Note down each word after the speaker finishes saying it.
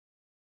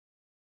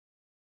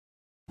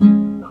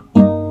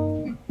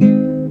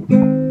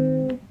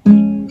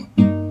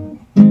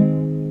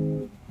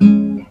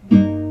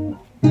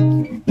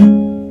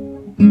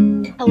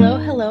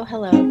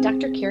hello.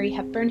 Dr. Carrie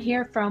Hepburn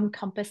here from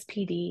Compass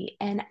PD,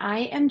 and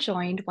I am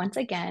joined once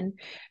again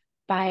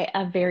by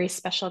a very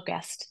special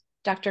guest,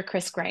 Dr.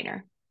 Chris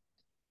Greiner.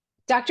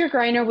 Dr.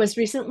 Greiner was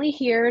recently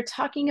here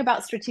talking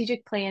about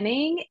strategic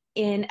planning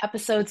in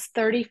episodes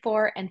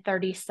 34 and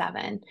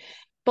 37.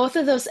 Both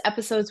of those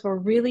episodes were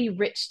really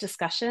rich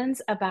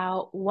discussions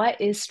about what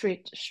is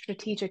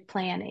strategic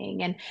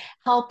planning and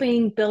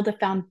helping build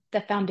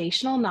the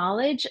foundational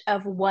knowledge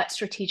of what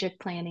strategic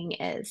planning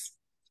is.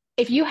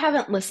 If you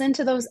haven't listened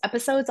to those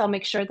episodes, I'll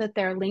make sure that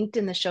they're linked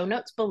in the show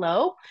notes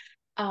below.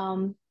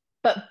 Um,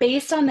 but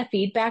based on the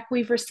feedback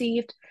we've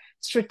received,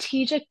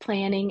 strategic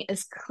planning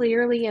is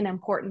clearly an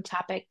important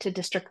topic to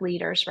district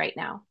leaders right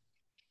now.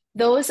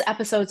 Those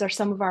episodes are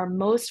some of our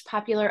most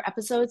popular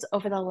episodes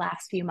over the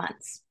last few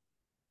months.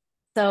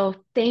 So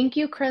thank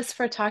you, Chris,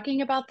 for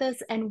talking about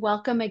this and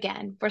welcome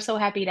again. We're so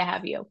happy to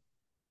have you.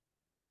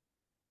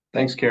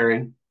 Thanks,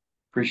 Carrie.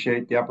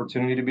 Appreciate the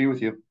opportunity to be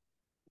with you.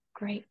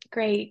 Great,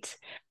 great.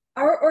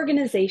 Our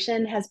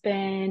organization has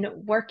been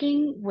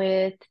working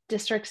with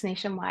districts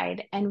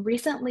nationwide, and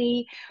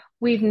recently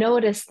we've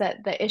noticed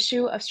that the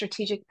issue of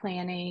strategic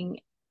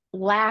planning,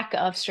 lack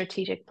of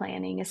strategic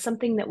planning, is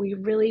something that we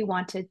really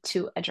wanted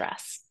to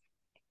address.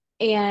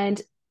 And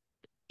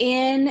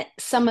in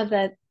some of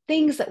the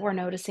things that we're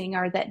noticing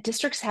are that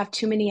districts have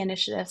too many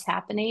initiatives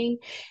happening,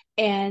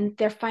 and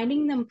they're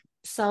finding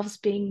themselves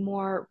being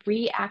more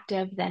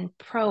reactive than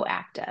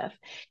proactive.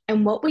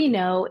 And what we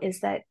know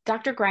is that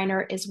Dr.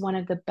 Greiner is one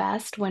of the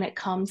best when it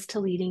comes to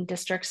leading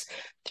districts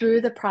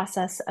through the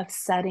process of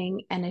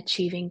setting and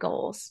achieving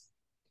goals.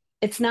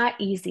 It's not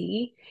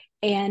easy,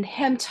 and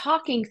him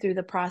talking through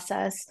the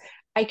process,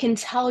 I can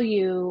tell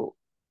you,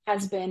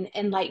 has been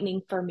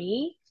enlightening for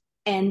me,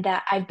 and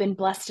that I've been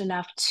blessed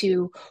enough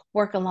to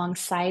work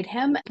alongside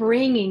him,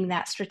 bringing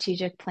that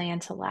strategic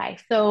plan to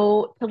life.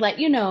 So, to let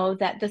you know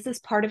that this is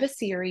part of a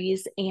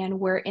series, and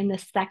we're in the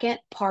second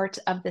part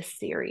of this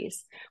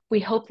series. We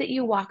hope that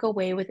you walk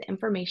away with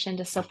information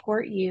to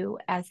support you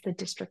as the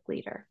district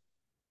leader.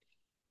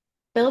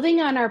 Building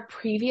on our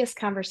previous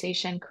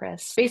conversation,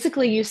 Chris,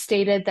 basically you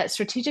stated that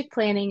strategic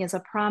planning is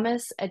a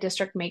promise a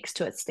district makes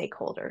to its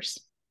stakeholders.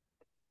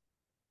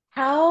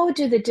 How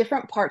do the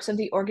different parts of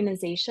the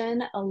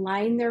organization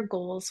align their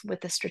goals with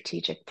the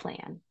strategic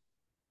plan?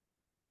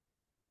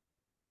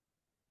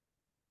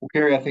 Well,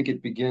 Carrie, I think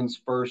it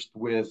begins first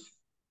with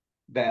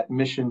that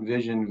mission,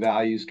 vision,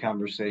 values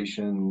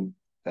conversation,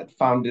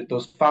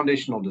 those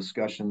foundational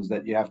discussions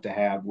that you have to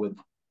have with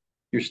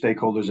your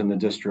stakeholders in the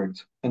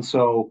district. And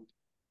so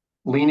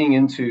leaning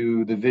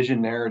into the vision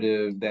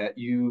narrative that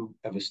you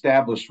have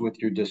established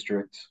with your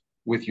district,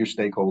 with your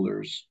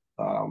stakeholders,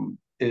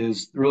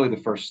 is really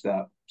the first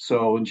step.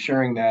 So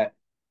ensuring that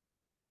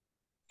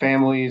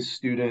families,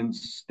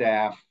 students,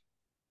 staff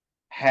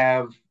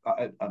have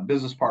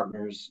business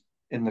partners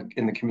in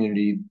the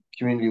community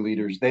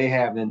leaders. They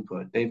have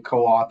input. They've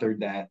co-authored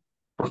that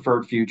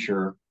preferred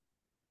future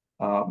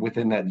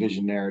within that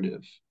vision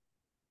narrative.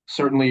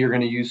 Certainly, you're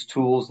going to use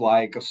tools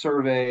like a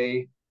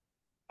survey,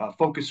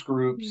 focus Mm.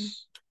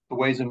 groups, the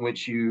ways in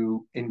which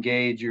you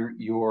engage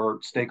your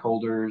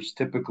stakeholders.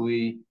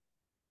 Typically,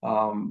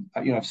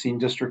 I've seen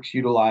districts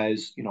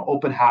utilize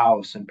open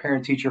house and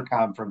parent teacher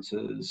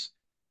conferences,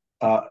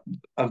 uh,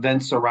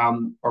 events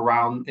around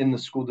in the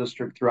school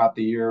district throughout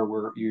the year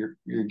where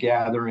you're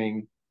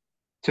gathering.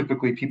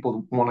 Typically,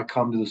 people want to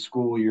come to the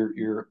school.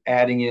 You're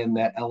adding in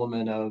that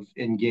element of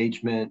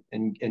engagement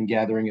and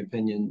gathering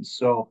opinions.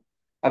 So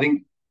I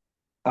think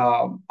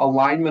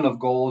alignment of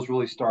goals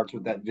really starts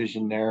with that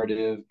vision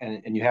narrative,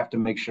 and you have to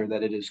make sure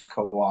that it is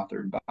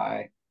co-authored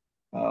by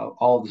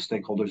all of the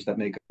stakeholders that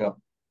make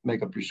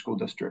up your school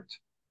district.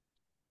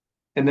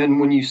 And then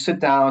when you sit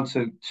down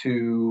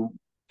to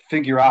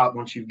figure out,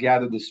 once you've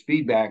gathered this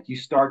feedback, you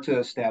start to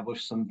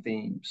establish some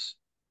themes.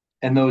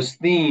 And those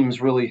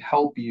themes really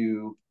help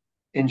you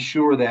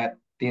ensure that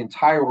the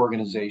entire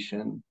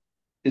organization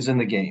is in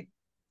the game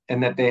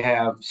and that they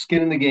have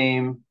skin in the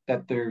game,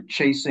 that they're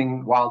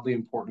chasing wildly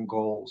important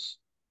goals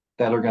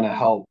that are going to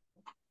help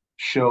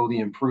show the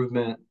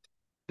improvement,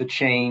 the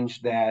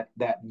change that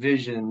that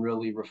vision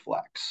really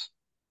reflects.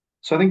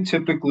 So I think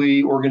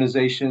typically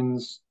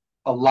organizations,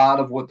 a lot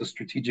of what the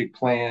strategic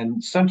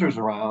plan centers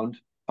around,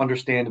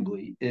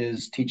 understandably,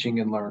 is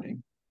teaching and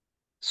learning.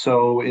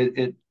 So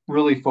it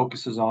really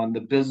focuses on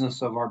the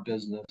business of our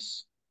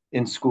business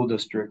in school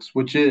districts,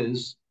 which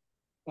is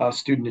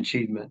student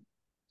achievement.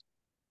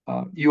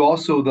 You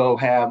also, though,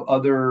 have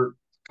other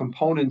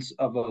components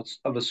of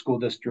a school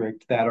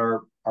district that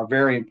are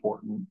very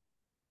important.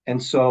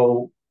 And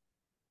so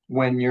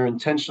when you're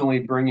intentionally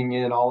bringing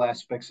in all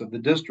aspects of the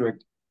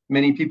district,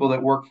 many people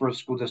that work for a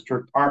school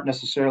district aren't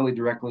necessarily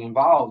directly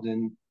involved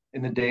in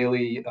the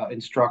daily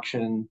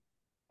instruction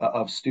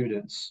of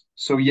students.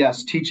 So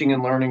yes, teaching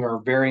and learning are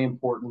very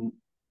important,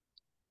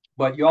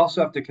 but you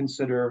also have to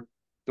consider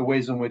the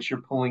ways in which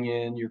you're pulling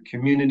in your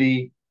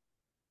community,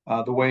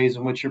 the ways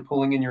in which you're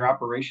pulling in your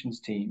operations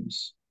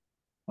teams.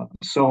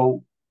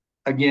 So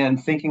again,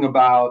 thinking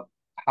about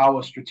how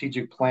a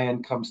strategic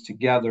plan comes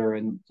together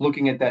and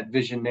looking at that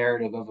vision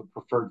narrative of a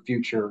preferred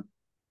future,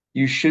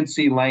 you should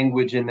see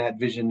language in that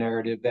vision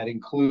narrative that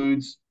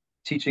includes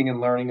teaching and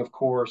learning, of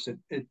course.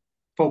 It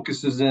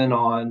focuses in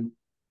on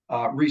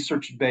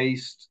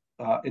research-based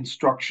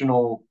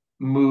instructional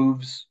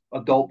moves,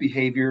 adult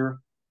behavior.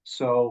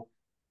 So,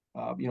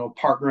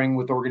 partnering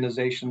with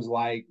organizations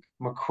like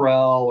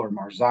McCrell or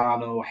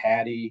Marzano,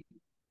 Hattie,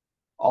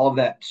 all of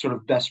that sort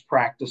of best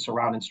practice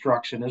around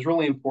instruction is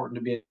really important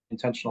to be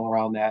intentional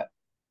around that.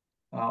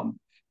 Um,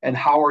 and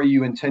how are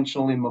you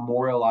intentionally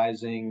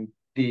memorializing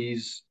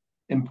these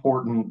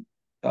important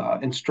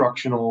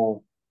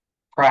instructional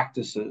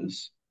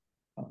practices?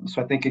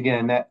 So I think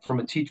again that from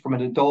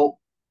an adult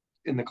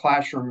in the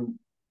classroom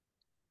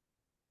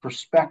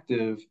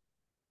perspective,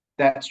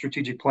 that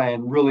strategic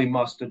plan really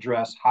must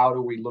address how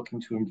are we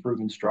looking to improve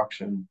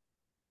instruction.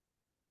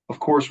 Of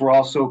course, we're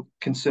also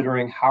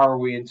considering how are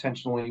we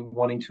intentionally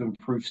wanting to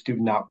improve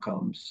student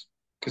outcomes,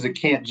 because it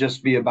can't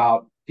just be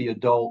about the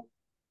adult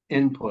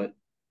input.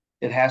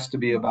 It has to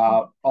be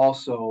about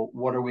also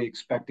what are we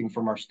expecting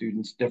from our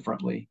students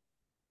differently.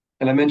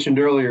 And I mentioned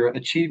earlier,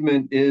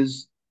 achievement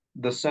is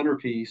the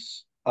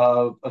centerpiece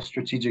of a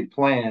strategic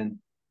plan,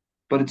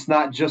 but it's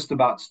not just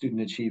about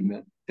student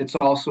achievement. It's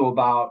also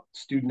about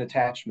student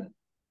attachment.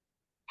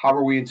 How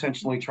are we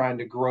intentionally trying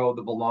to grow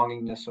the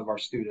belongingness of our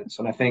students?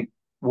 And I think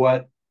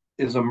what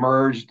is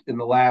emerged in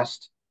the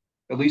last,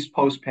 at least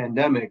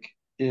post-pandemic,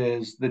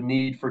 is the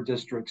need for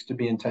districts to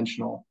be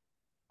intentional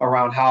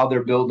around how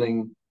they're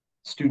building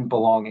student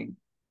belonging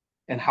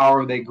and how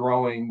are they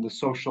growing the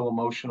social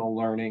emotional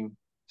learning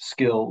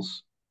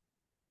skills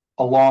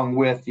along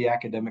with the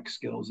academic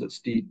skills that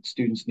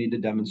students need to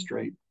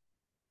demonstrate.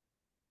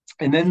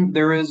 And then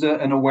there is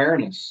an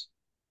awareness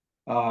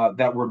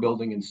that we're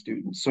building in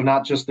students. So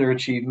not just their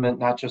achievement,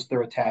 not just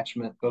their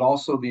attachment, but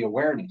also the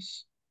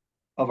awareness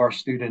of our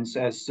students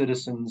as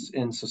citizens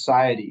in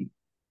society,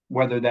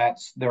 whether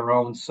that's their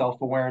own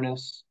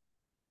self-awareness,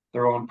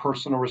 their own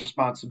personal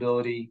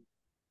responsibility,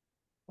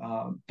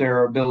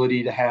 their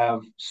ability to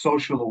have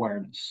social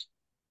awareness,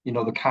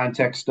 the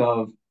context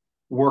of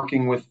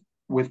working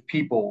with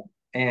people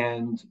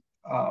and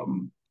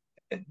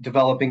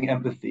developing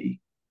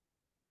empathy.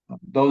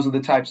 Those are the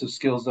types of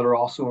skills that are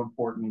also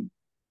important,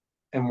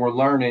 and we're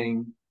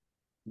learning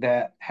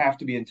that have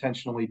to be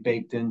intentionally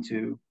baked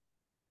into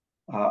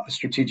a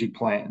strategic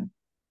plan.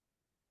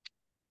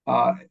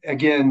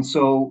 Again,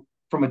 so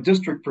from a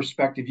district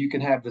perspective, you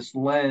can have this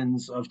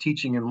lens of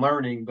teaching and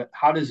learning, but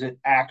how does it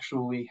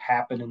actually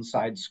happen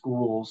inside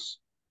schools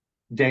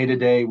day to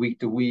day, week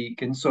to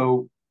week? And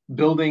so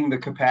building the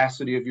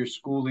capacity of your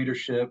school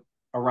leadership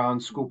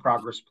around school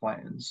progress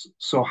plans.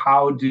 So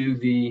how do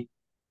the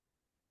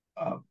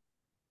uh,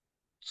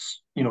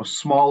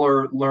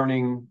 smaller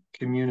learning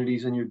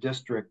communities in your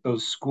district,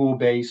 those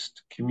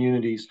school-based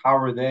communities, how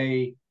are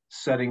they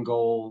setting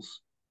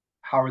goals?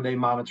 How are they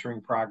monitoring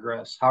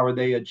progress? How are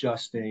they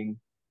adjusting,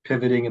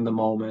 pivoting in the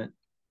moment?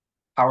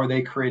 How are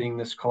they creating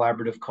this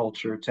collaborative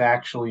culture to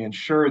actually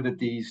ensure that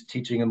these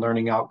teaching and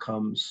learning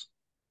outcomes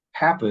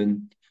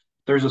happen?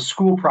 There's a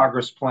school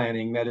progress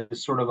planning that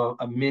is sort of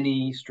a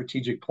mini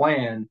strategic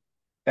plan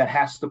that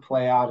has to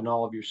play out in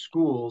all of your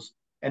schools.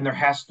 And there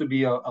has to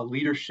be a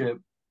leadership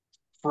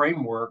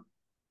framework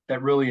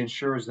that really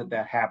ensures that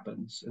that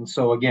happens. And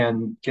so,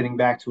 again, getting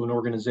back to an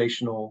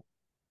organizational,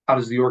 how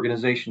does the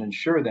organization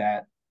ensure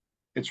that?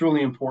 It's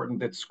really important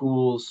that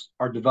schools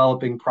are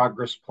developing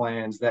progress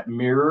plans that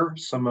mirror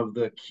some of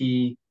the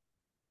key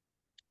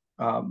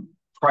um,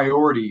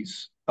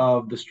 priorities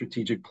of the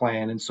strategic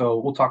plan. And so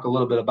we'll talk a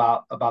little bit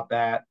about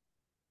that.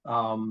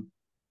 Um,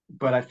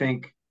 but I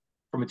think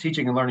from a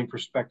teaching and learning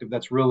perspective,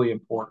 that's really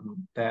important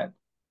that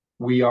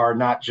we are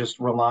not just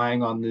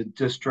relying on the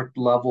district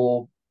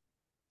level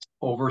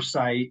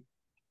oversight.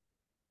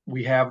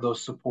 We have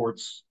those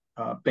supports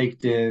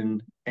baked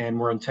in, and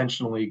we're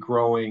intentionally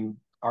growing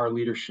our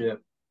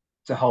leadership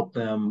to help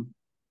them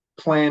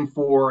plan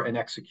for and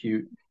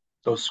execute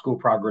those school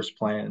progress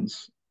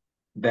plans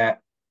that,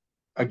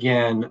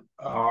 again,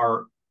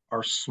 are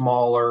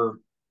smaller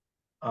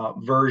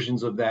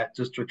versions of that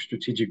district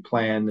strategic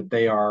plan that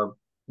they are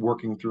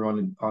working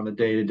through on a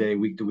day-to-day,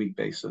 week-to-week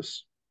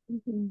basis.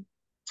 Mm-hmm.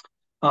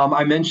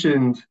 I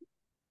mentioned,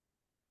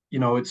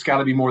 it's got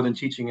to be more than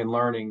teaching and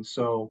learning.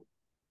 So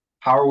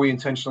how are we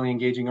intentionally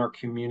engaging our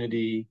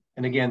community?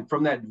 And again,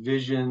 from that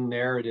vision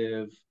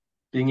narrative,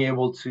 being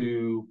able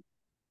to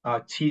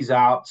tease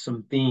out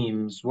some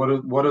themes. What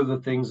are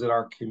the things that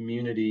our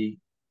community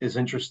is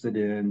interested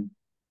in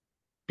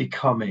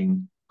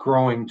becoming,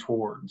 growing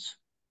towards?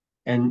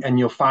 And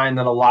you'll find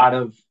that a lot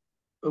of,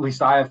 at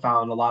least I have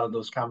found, a lot of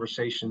those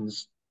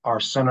conversations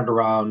are centered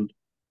around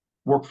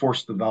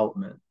workforce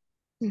development.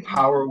 Mm-hmm.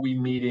 How are we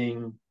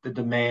meeting the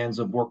demands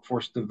of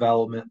workforce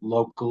development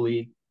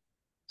locally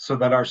so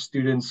that our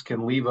students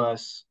can leave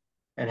us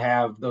and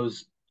have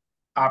those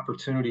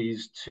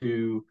opportunities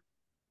to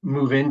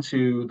move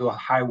into the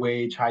high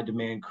wage, high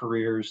demand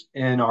careers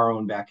in our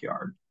own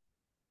backyard?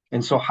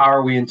 And so how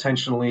are we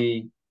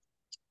intentionally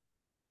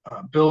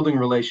building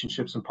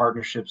relationships and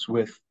partnerships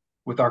with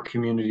our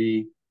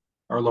community,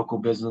 our local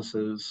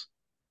businesses.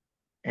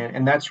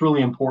 And that's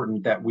really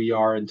important that we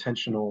are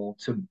intentional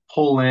to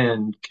pull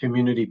in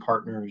community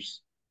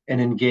partners and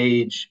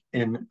engage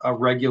in a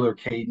regular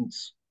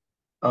cadence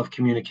of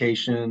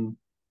communication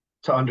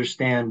to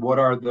understand what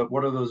are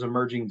those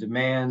emerging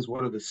demands,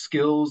 what are the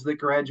skills that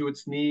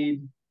graduates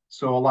need.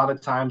 So a lot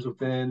of times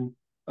within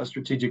a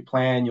strategic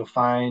plan, you'll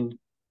find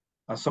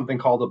something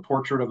called a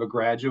portrait of a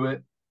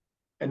graduate,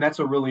 and that's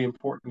a really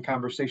important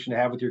conversation to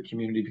have with your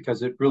community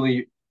because it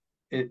really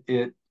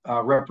it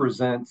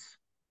represents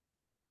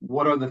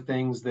what are the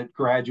things that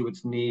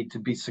graduates need to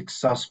be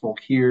successful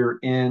here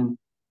in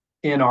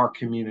our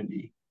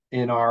community,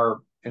 in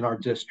our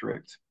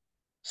district,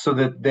 so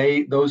that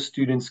those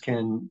students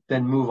can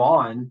then move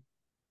on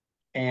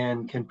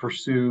and can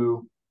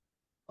pursue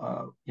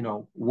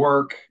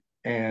work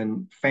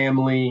and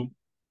family,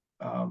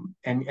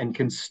 and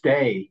can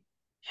stay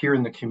here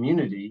in the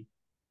community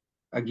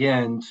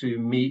again to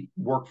meet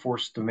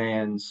workforce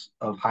demands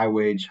of high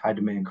wage, high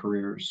demand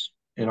careers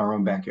in our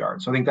own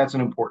backyard. So I think that's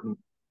an important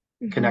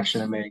Mhm.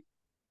 connection to make.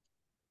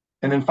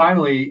 And then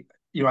finally,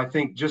 I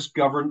think just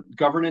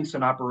governance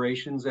and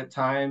operations at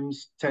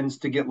times tends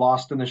to get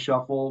lost in the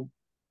shuffle.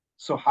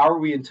 So how are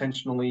we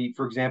intentionally,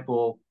 for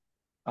example,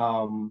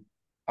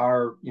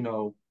 our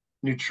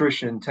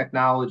nutrition,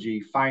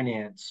 technology,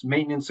 finance,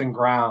 maintenance and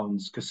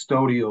grounds,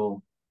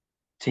 custodial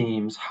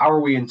teams, how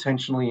are we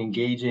intentionally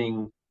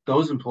engaging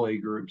those employee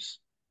groups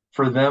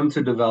for them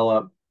to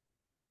develop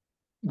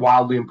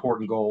wildly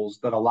important goals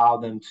that allow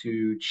them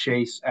to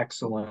chase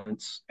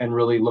excellence and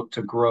really look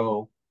to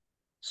grow.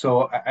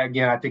 So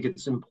again, I think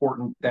it's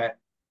important that,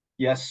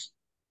 yes,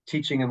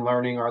 teaching and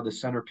learning are the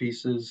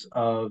centerpieces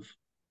of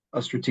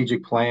a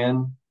strategic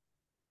plan,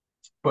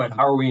 but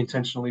how are we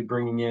intentionally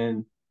bringing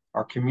in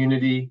our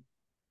community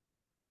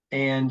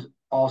and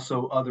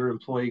also other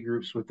employee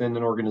groups within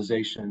an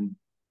organization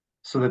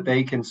so that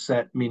they can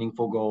set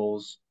meaningful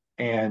goals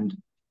and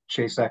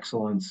chase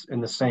excellence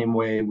in the same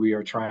way we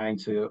are trying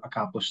to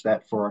accomplish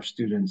that for our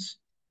students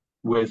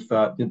with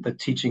the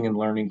teaching and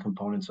learning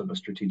components of a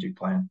strategic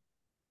plan.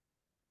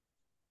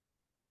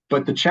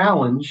 But the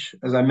challenge,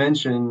 as I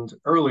mentioned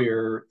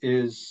earlier,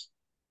 is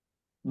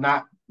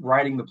not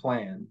writing the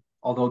plan,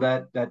 although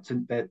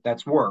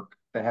that's work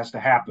that has to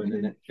happen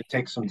and it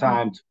takes some Mhm.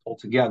 time to pull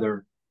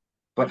together.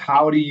 But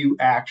how do you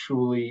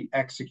actually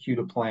execute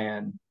a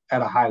plan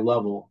at a high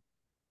level?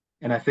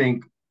 And I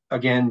think,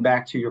 again,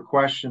 back to your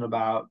question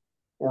about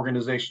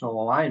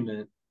organizational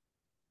alignment,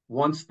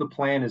 once the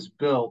plan is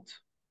built,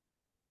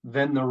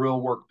 then the real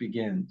work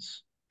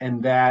begins.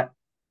 And that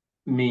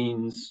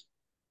means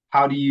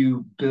how do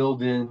you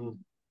build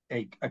in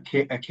a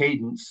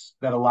cadence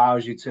that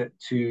allows you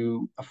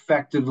to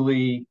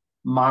effectively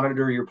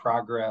monitor your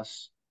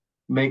progress,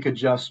 make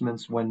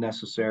adjustments when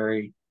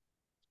necessary,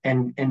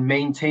 and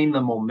maintain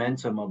the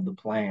momentum of the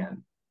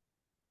plan.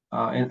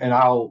 And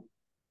I'll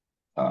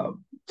uh,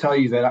 tell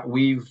you that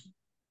we've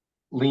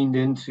leaned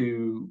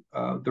into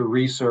the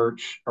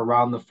research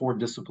around the four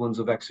disciplines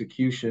of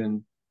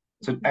execution.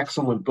 It's an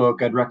excellent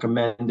book. I'd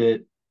recommend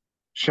it.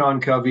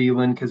 Sean Covey,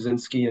 Lynn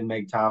Kaczynski, and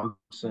Meg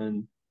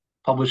Thompson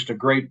published a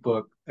great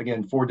book,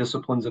 again, Four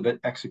Disciplines of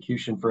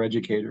Execution for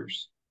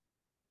Educators.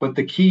 But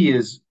the key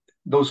is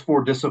those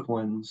four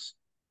disciplines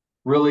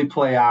really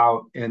play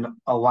out in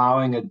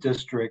allowing a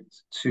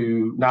district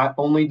to not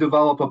only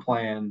develop a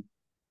plan,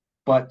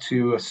 but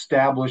to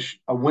establish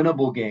a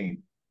winnable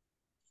game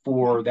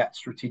for that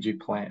strategic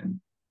plan,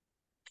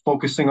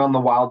 focusing on the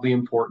wildly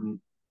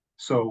important.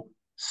 So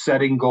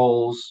setting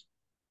goals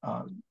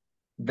uh,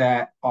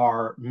 that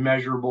are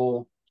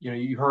measurable. You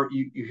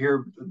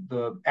hear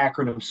the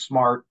acronym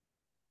SMART.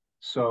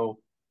 So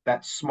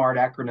that SMART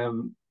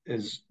acronym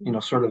is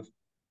sort of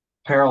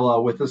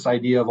parallel with this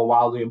idea of a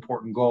wildly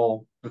important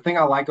goal. The thing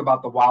I like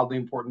about the wildly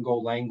important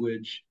goal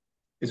language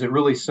is it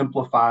really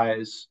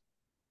simplifies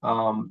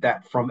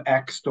that from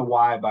X to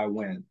Y by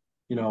when.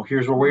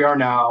 Here's where we are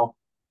now,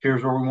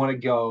 here's where we want to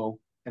go,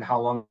 and how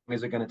long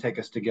is it going to take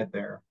us to get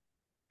there?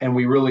 And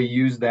we really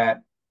use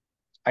that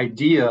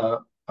idea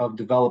of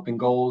developing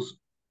goals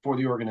for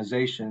the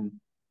organization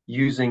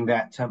using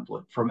that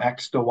template from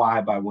X to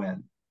Y by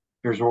when.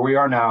 Here's where we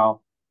are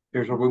now,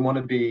 here's where we want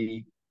to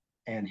be,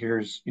 and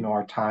here's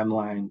our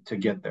timeline to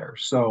get there.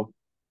 So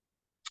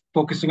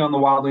focusing on the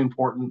wildly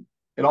important,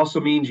 it also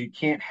means you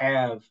can't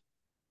have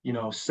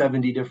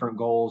 70 different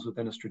goals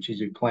within a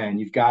strategic plan.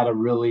 You've got to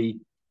really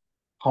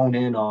hone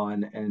in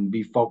on and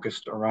be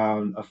focused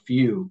around a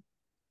few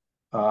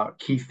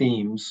key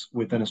themes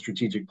within a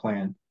strategic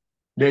plan.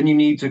 Then you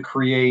need to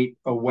create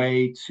a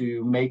way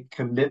to make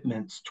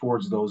commitments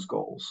towards those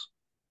goals.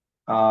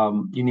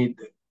 You need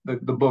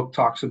the book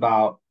talks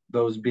about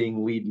those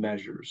being lead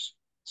measures.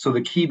 So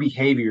the key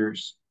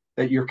behaviors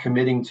that you're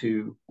committing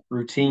to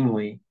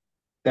routinely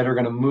that are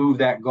going to move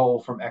that goal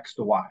from X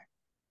to Y.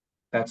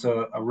 That's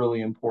a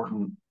really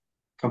important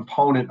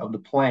component of the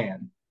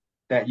plan,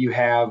 that you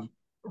have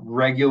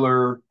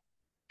regular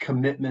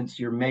commitments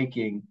you're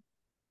making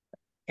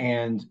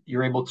and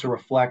you're able to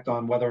reflect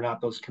on whether or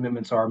not those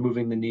commitments are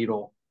moving the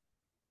needle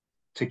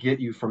to get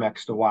you from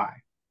X to Y.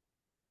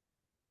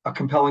 A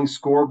compelling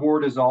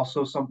scoreboard is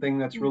also something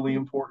that's really Mhm.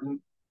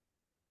 important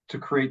to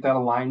create that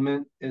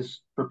alignment,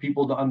 is for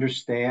people to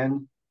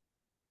understand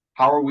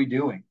how are we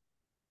doing.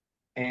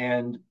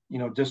 And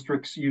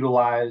districts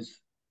utilize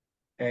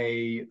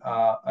a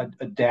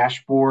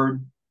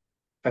dashboard.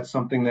 That's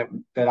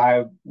something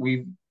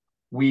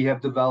we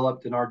have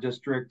developed in our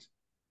district.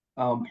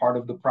 Part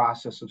of the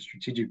process of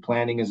strategic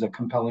planning is a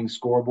compelling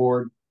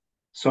scoreboard.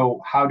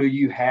 So how do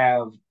you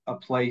have a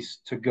place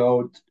to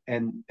go,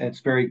 and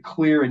it's very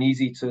clear and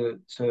easy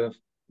to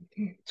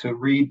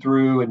read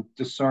through and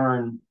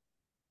discern,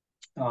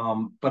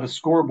 but a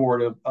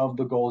scoreboard of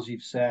the goals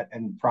you've set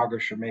and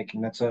progress you're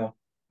making. That's a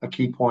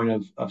key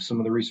point of some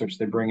of the research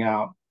they bring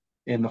out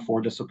in the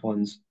 4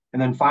 disciplines.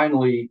 And then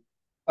finally,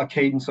 a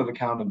cadence of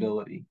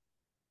accountability.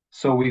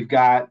 So we've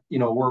got,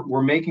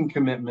 we're making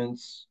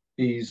commitments,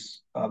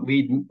 these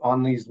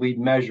these lead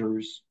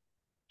measures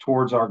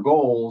towards our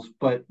goals,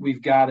 but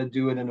we've got to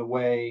do it in a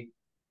way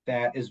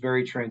that is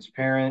very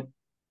transparent,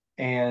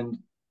 and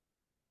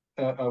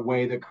a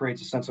way that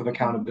creates a sense of Mhm.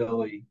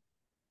 accountability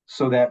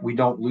so that we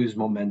don't lose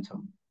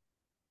momentum.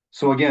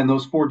 So again,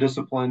 those 4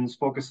 disciplines: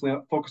 focus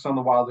on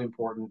the wildly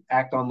important,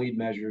 act on lead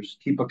measures,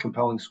 keep a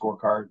compelling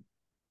scorecard,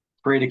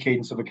 create a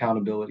cadence of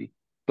accountability.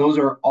 Those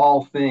are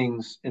all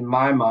things in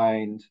my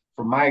mind,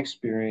 from my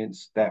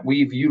experience, that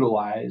we've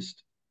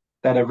utilized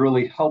that have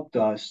really helped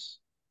us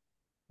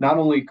not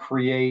only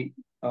create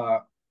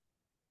an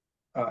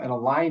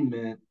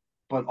alignment,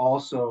 but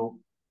also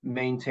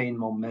maintain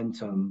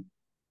momentum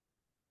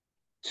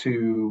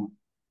to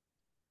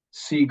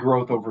see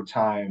growth over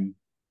time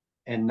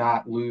and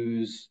not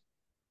lose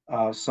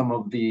some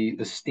of the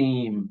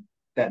steam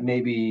that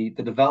maybe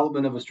the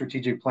development of a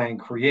strategic plan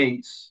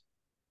creates,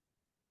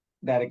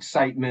 that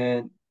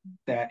excitement,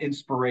 that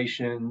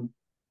inspiration,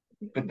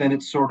 but then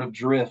it sort of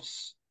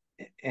drifts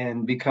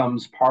and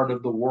becomes part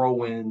of the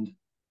whirlwind,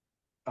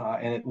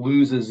 and it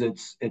loses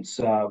its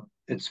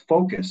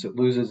focus, it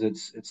loses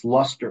its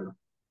luster.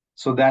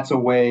 So that's a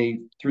way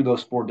through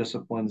those 4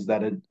 disciplines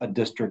that a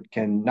district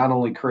can not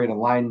only create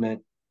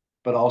alignment,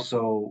 but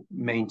also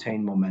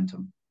maintain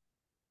momentum.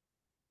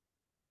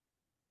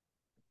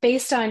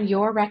 Based on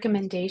your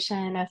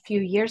recommendation a few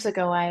years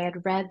ago, I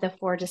had read the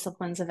 4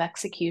 disciplines of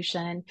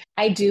execution.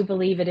 I do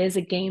believe it is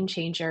a game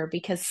changer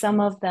because some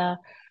of the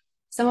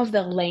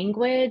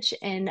language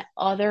and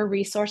other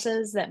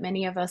resources that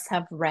many of us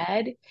have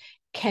read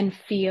can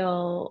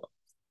feel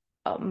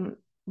um,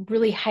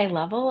 really high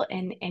level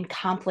and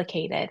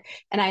complicated.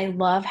 And I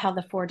love how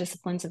the 4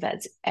 disciplines of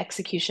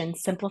execution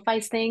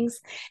simplifies things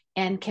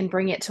and can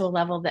bring it to a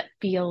level that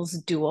feels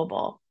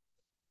doable.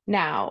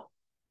 Now,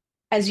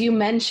 as you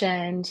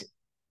mentioned,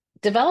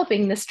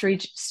 developing the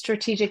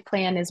strategic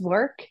plan is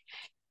work,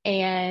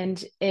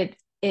 and it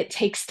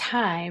takes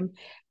time,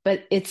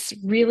 but it's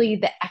really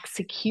the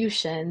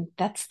execution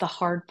that's the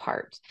hard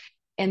part.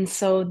 And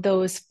so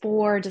those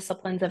 4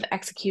 disciplines of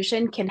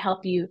execution can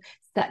help you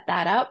set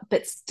that up,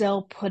 but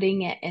still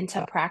putting it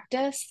into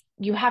practice.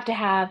 You have to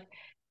have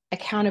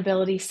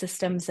accountability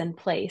systems in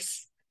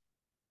place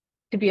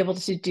to be able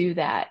to do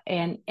that.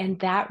 And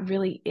that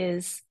really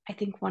is, I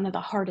think, one of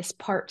the hardest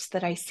parts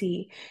that I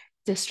see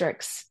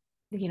districts,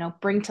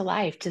 bring to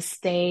life to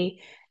stay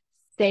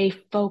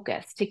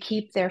focused, to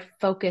keep their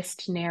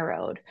focused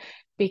narrowed,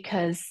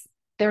 because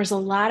there's a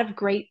lot of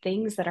great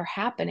things that are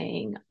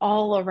happening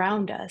all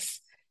around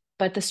us.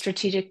 But the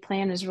strategic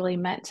plan is really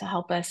meant to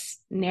help us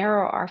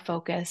narrow our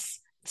focus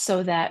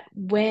so that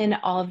when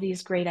all of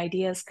these great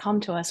ideas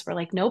come to us, we're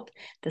like, nope,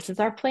 this is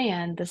our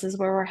plan. This is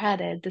where we're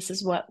headed. This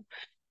is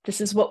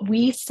what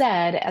we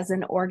said as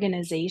an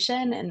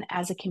organization and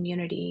as a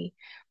community.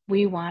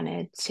 We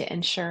wanted to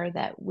ensure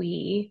that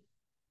we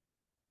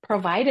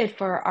provided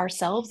for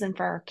ourselves and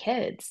for our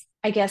kids.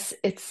 I guess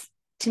it's,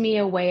 to me,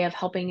 a way of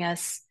helping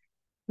us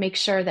make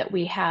sure that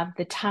we have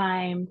the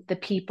time, the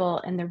people,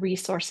 and the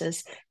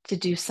resources to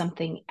do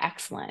something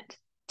excellent,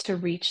 to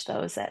reach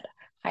those at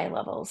high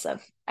levels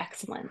of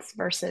excellence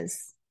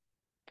versus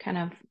kind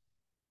of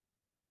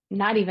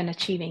not even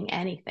achieving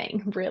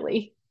anything,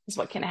 really, is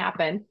what can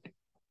happen.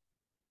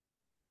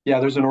 Yeah,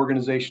 there's an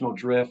organizational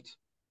drift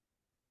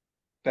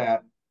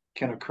that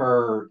can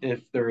occur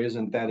if there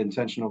isn't that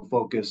intentional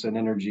focus and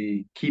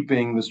energy,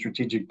 keeping the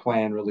strategic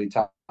plan really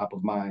top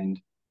of mind,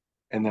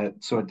 and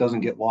that so it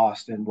doesn't get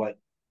lost in what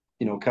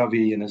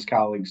Covey and his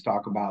colleagues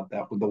talk about,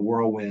 that with the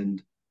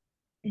whirlwind.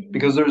 Mhm.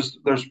 Because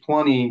there's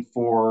plenty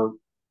for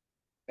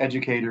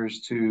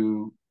educators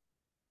to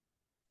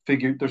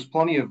figure. There's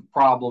plenty of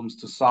problems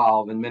to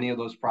solve, and many of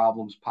those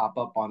problems pop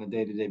up on a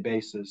day-to-day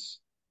basis,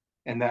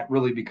 and that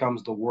really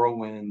becomes the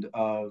whirlwind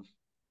of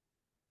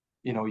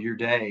your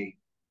day.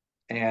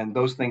 And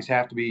those things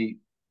have to be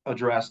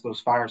addressed, those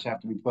fires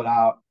have to be put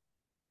out.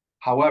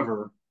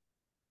 However,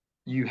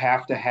 you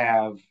have to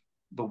have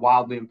the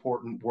wildly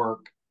important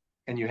work,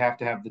 and you have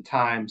to have the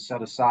time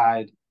set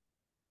aside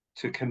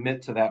to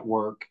commit to that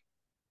work,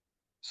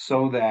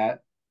 so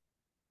that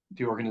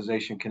the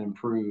organization can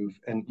improve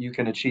and you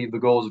can achieve the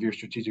goals of your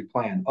strategic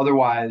plan.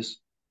 Otherwise,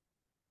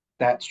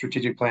 that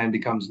strategic plan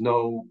becomes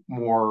no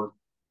more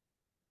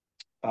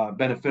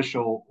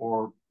beneficial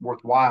or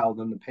worthwhile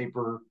than the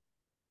paper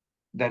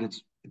that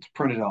it's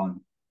printed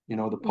on. You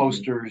know, the Mhm.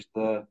 posters,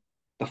 the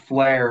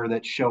flair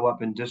that show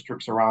up in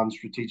districts around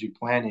strategic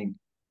planning,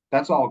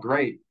 that's all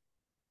great.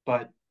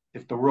 But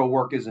if the real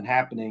work isn't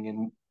happening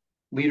and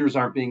leaders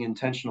aren't being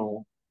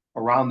intentional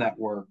around that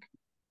work,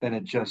 then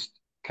it just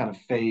kind of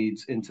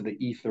fades into the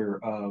ether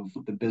of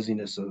the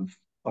busyness of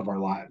our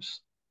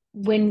lives.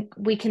 When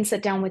we can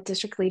sit down with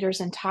district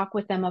leaders and talk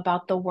with them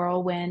about the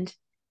whirlwind,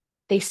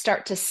 they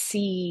start to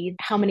see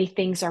how many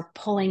things are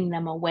pulling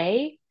them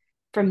away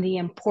from the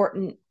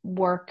important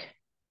work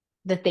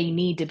that they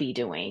need to be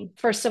doing.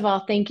 First of all,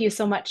 thank you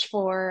so much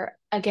for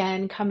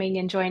again coming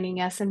and joining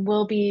us. And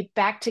we'll be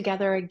back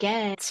together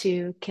again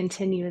to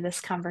continue this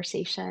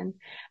conversation,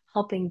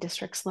 helping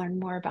districts learn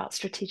more about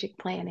strategic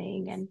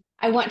planning. And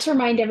I want to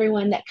remind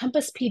everyone that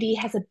Compass PD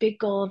has a big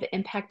goal of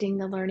impacting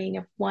the learning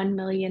of 1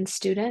 million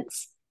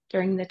students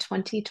during the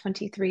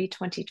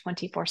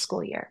 2023-2024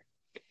 school year.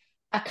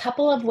 A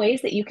couple of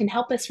ways that you can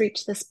help us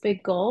reach this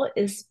big goal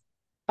is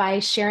by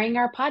sharing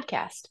our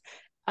podcast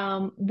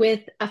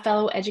with a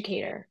fellow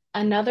educator.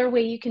 Another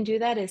way you can do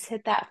that is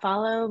hit that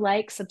follow,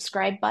 like,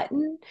 subscribe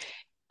button,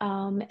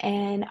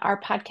 and our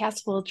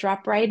podcast will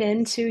drop right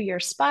into your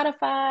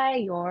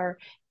Spotify, your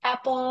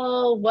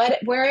Apple,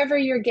 wherever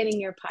you're getting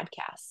your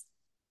podcasts.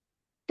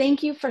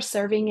 Thank you for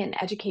serving in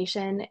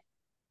education.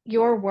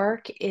 Your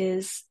work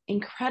is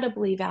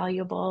incredibly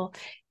valuable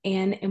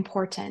and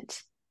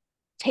important.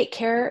 Take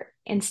care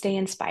and stay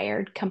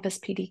inspired, Compass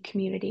PD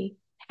community.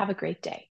 Have a great day.